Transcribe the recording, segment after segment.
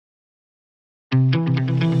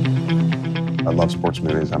I love sports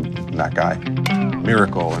movies. I'm that guy.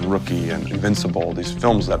 Miracle and Rookie and Invincible, these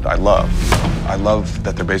films that I love. I love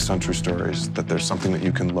that they're based on true stories, that there's something that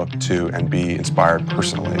you can look to and be inspired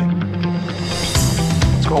personally.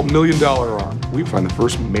 It's called $1 Million Arm. We find the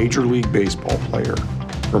first Major League Baseball player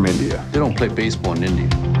from India. They don't play baseball in India.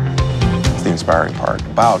 It's the inspiring part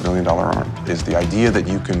about $1 Million Arm is the idea that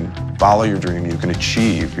you can follow your dream, you can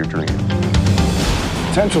achieve your dream. The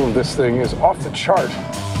potential of this thing is off the chart.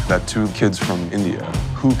 That two kids from India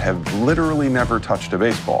who have literally never touched a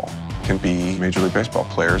baseball can be Major League Baseball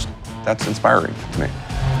players. That's inspiring to me.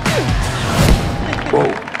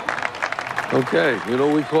 Whoa. Okay, you know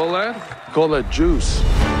what we call that? We call that juice.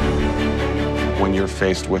 When you're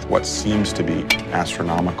faced with what seems to be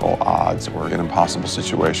astronomical odds or an impossible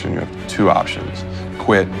situation, you have two options: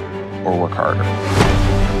 quit or work harder.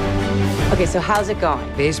 Okay, so how's it going?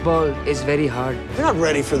 Baseball is very hard. You're not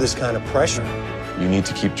ready for this kind of pressure. You need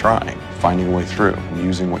to keep trying, finding a way through, and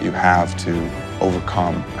using what you have to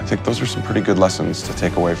overcome. I think those are some pretty good lessons to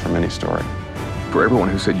take away from any story. For everyone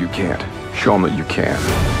who said you can't, show them that you can.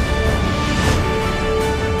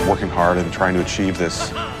 Working hard and trying to achieve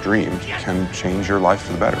this dream can change your life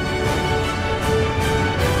for the better.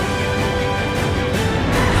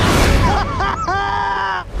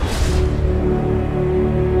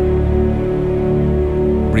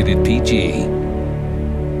 Rated PG.